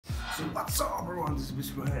So what's up everyone, this is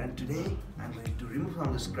Mr. here and today I'm going to remove some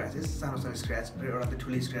of the scratches. सानो scratch र एउटा त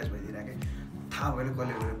ठुलै scratch भइदिराके थाहा भएन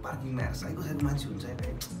कसले गर्यो पार्किङमा आएर साइको मान्छे हुन्छ है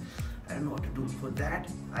right? I don't know what to do. For that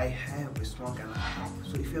I have a small camera hack.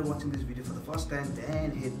 So if you are watching this video for the first time,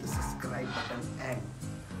 then hit the subscribe button and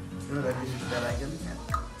you know that this is the bell icon and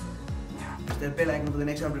press that bell icon for the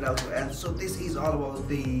next update also. And so this is all about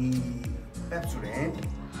the Pepsodent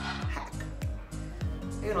HACK.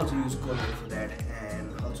 You can also use Colgate for that, and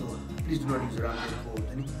also please do not use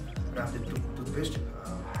Ramdev toothpaste.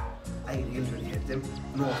 I really hate them.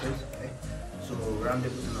 No offense, right? So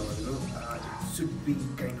Ramdev it should be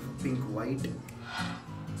kind of a pink white.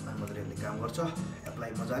 And material काम गर्छ. Apply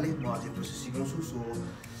मजाले म अझै process सिकाउँछु. So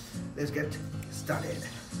let's get started.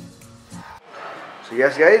 So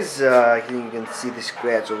yes guys, I think you can see the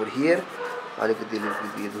scratch over here. अलिकति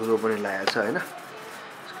धुलो पनि लागेको छ हैन.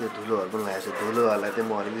 धुलोहरु पनि लागेको छ. धुलोहरुलाई चाहिँ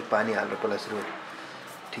म अलिकति पानी हालेर पहिला सुरु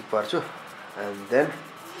ठीक पार्छु, and then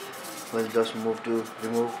we'll just move to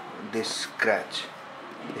remove this scratch.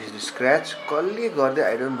 This is the scratch. कसले गर्दै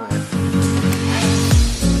I don't know.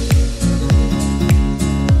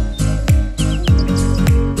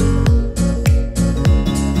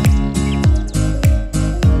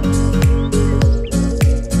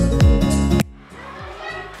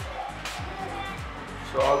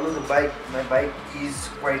 So although my bike is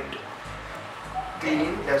quite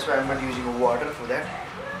clean, that's why I'm not using water for that.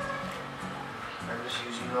 I'm just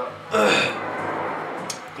using a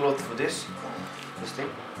cloth for this thing.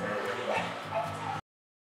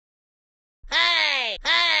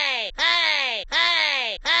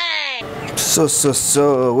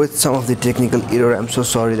 So with some of the technical error, I'm so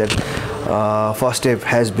sorry that first step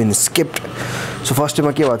has been skipped. So first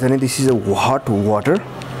step this is a hot water.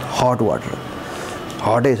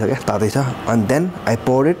 Hot is okay, and then I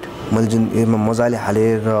poured it. मजाले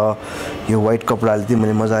हालेर यो white कपडाले चाहिँ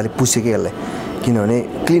मैले मजाले पुसेके यसलाई किनभने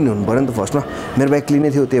clean हुनु पर्यो नि त फर्स्टमा मेरो बाइक क्लीनै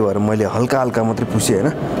थियो त्यही भएर मैले हल्का मात्रै पुसे हैन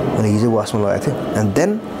मैले हिजो वाशमा लगाएको थिए and then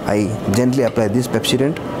I gently apply this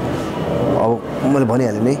पेप्सिडेन्ट अब मैले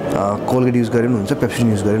भनिहालेँ नै कोलगेट युज गरे पनि हुन्छ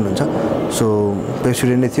पेप्सिडेन्ट युज गरे पनि हुन्छ सो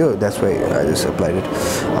पेप्सिडेन्ट नै थियो that's why I just applied it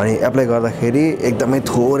अनि अप्लाई गर्दाखेरि एकदमै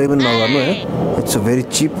थोरै पनि नगर्नु हैन it's a very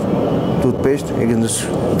cheap toothpaste एकदम जस्ट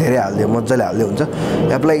धेरै हाल्दियो मजाले हाल्दियो हुन्छ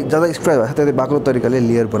एप्लाई ज्यादा स्प्रे भएछ त्यतै बाक्लो तरिकाले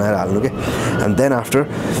लेयर बनाएर हाल्नु के एन्ड देन आफ्टर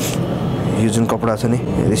यो जुन कपडा छ नि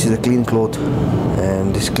this is a clean cloth and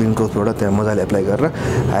this clean क्लोथबाट त्यहाँ मजाले एप्लाई गरेर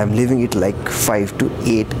I am living it like 5 to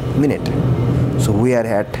 8 minute so we are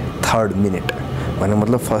at 3rd minute भने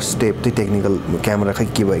मतलब फर्स्ट स्टेप चाहिँ टेक्निकल क्यामेरा खै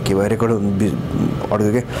के भयो रेकर्ड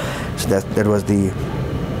अड्यो के so that was the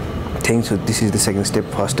thing. So this is the second step.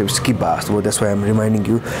 First step skip भयो that's why I'm reminding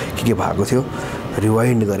you के भएको थियो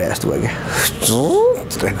रिवाइन्ड गरे जस्तो भयो के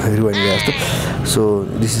रिवाइन्ड गरे जस्तो so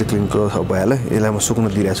this is the clean cloth अब भइहाल्यो यसलाई म सुक्न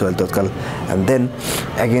दिइरहेको छु अहिले तत्काल एन्ड देन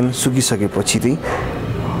अगेन सुकिसकेपछि चाहिँ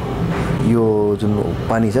यो जुन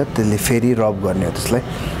पानी छ त्यसले फेरि रब गर्ने हो त्यसलाई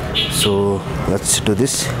so let's do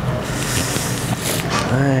this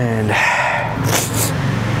and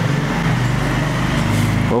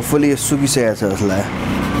hopefully यो सुकिसकेको छ जस्तो लाग्यो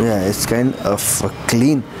Yeah, it's kind of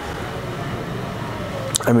clean.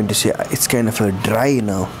 I mean to say, it's kind of dry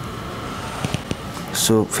now.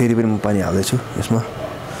 So, फेरि पनि म पानी हाल्दैछु यसमा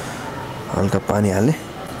हल्का पानी हाल्ने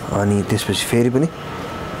अनि त्यसपछि फेरि पनि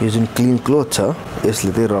यो जुन क्लीन क्लोथ छ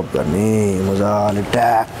यसले चाहिँ रब गर्ने मजाले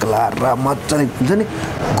ट्याक लाएर मजाले हुन्छ नि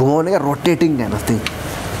घुमाउने क्या rotating kind of thing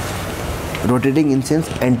rotating in sense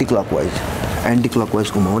anti clockwise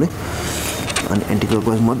घुमाउने अनि एन्टी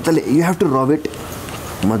क्लकवाइज मजाले you have to rub it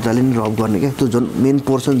मजाले नि रब गर्ने क्या त्यो जुन मेन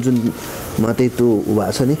पोर्सन जुन मात्रै त्यो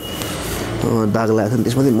भएको छ नि दाग लागेको छ नि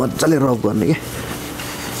त्यसमा चाहिँ मजाले रब गर्ने क्या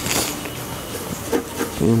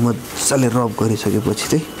मजाले रब गरिसकेपछि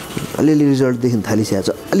चाहिँ अलिअलि रिजल्ट देखिन थालिसकेको छ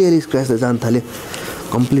अलिअलि स्क्रैच त जान थाल्यो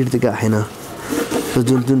कम्प्लिट त आएन त्यो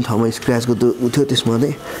जुन ठाउँमा स्क्रैचको त्यो उ थियो त्यसमा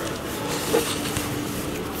चाहिँ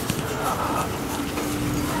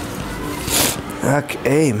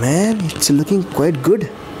hey man, it's looking quite good.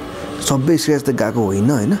 सबै स्क्रैच त गएको होइन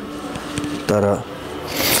हैन तर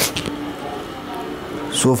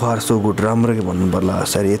सो फार सो गुड राम्रो के भन्नु पर्ला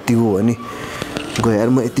सर यति हो भने गयो यार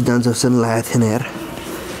म यति जान्छ जस्तो लागेको थिएन यार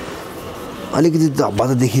अलिकति धब्बा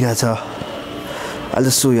त देखिरहेछ I'll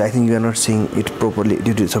just show you. I think you are not seeing it properly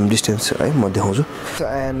due to some distance है म देखाउँछु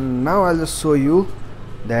and now I'll just show you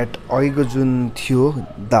that अघिको जुन थियो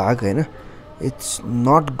दाग हैन it's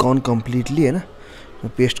not gone completely हैन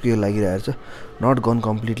पेस्टको यो लागिरहेको छ नट गन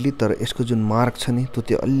कम्प्लिटली तर यसको जुन मार्क छ नि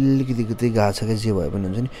त्यो अलिकति गएको छ के जे भए पनि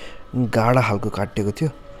हुन्छ नि गाडा खालको काटेको थियो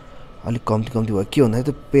अलिक कम्ती भयो के भन्दा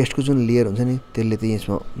त्यो पेस्टको जुन लेयर हुन्छ नि त्यसले चाहिँ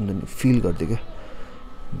यसमा फिल गर्दै के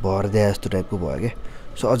भर्दै जस्तो टाइपको भयो के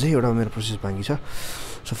So अझै एउटा मेरो प्रोसेस बाँकी छ.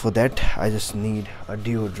 So for that I just need a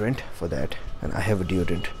deodorant for that, and I have a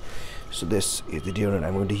deodorant. So this is the deodorant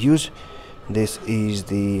I'm going to use. This is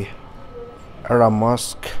the Era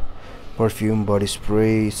Musk perfume body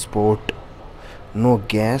spray sport, no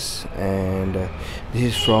gas, and this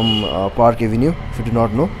is from Park Avenue. If you do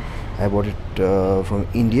not know, I bought it from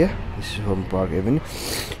India. This is from Park Avenue.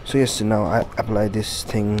 So yes, now I apply this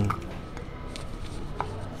thing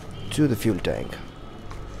to the fuel tank.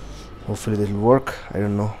 Hopefully this will work. I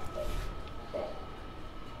don't know.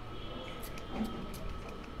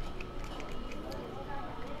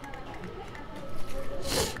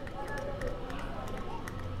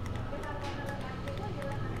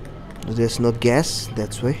 There's no gas,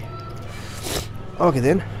 that's why. Okay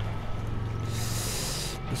then,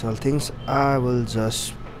 these all things. I will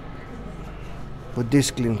just put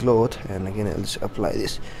this clean cloth, and again I'll just apply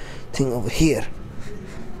this thing over here.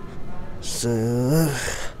 So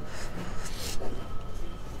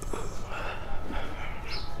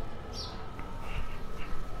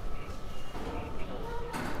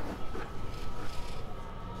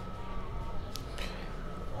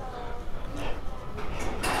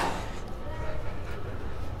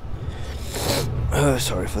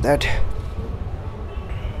sorry for that,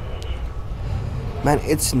 man.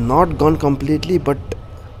 It's not gone completely, but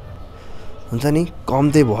हुन्छ नि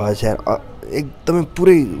कम्दै भएछ यार. एकदमै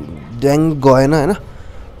पुरै ड्याङ गएन हैन.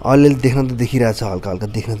 अलिअलि देख्न त देखिरहेछ, हल्का हल्का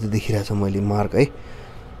देख्न त देखिरहेछ मैले मार्क है.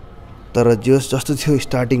 तर जस्तो थियो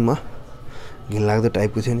स्टार्टिङमा घिनलाग्दो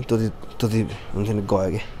टाइपको थियो नि, त्यति हुन्छ नि गयो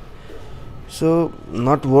के. So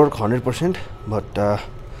not work 100%, but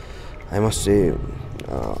I must say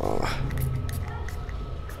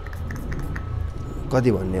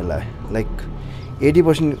कति भन्ने होला, लाइक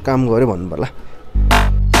 80% काम गर्यो भन्नु पर्ला.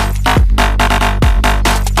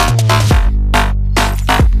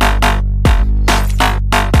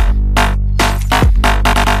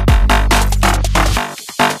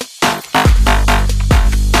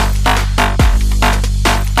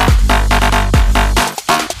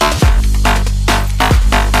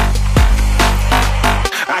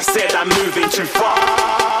 I'm moving too far.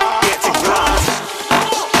 Getting lost.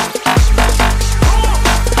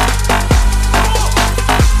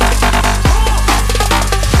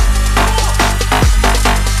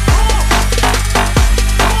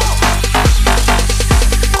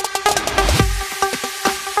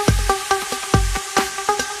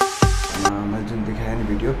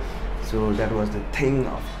 Video. So that was the thing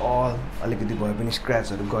of all. अलिकति भए पनि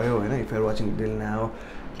स्क्रैचहरु गयो हैन. If you are watching till now,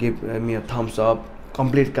 give me a thumbs up.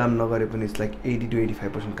 Complete काम नगरे पनि it's like 80 to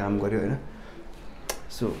 85% काम गर्यो हैन.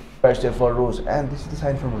 So first step for Rose, and this is the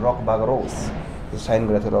sign from Rock Bagaros. The sign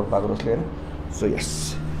गरेको थियो Rock Bagaros ले हैन. So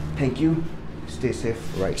yes, thank you. Stay safe,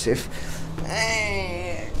 ride safe.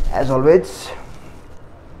 As always,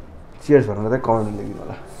 cheers भन्नु त comment लेख्नु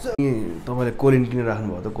होला. तपाईले कोलिन किन राख्नु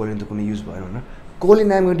भयो त? कोलिन त कुनै युज भएन हैन.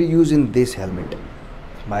 Koline I'm going to use in this helmet.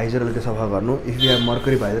 Visor अलि सफा गर्नु. If you have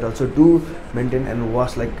mercury visor, also do maintain and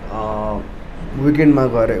wash like weekend मा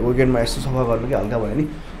गरे weekend मा यस्तो सफा गर्नु कि हल्का भयो नि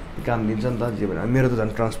काम दिन्छ नि त. जे भने मेरो त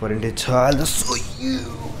झन् ट्रान्सपरेन्ट छ. I'll just show you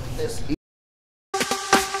this.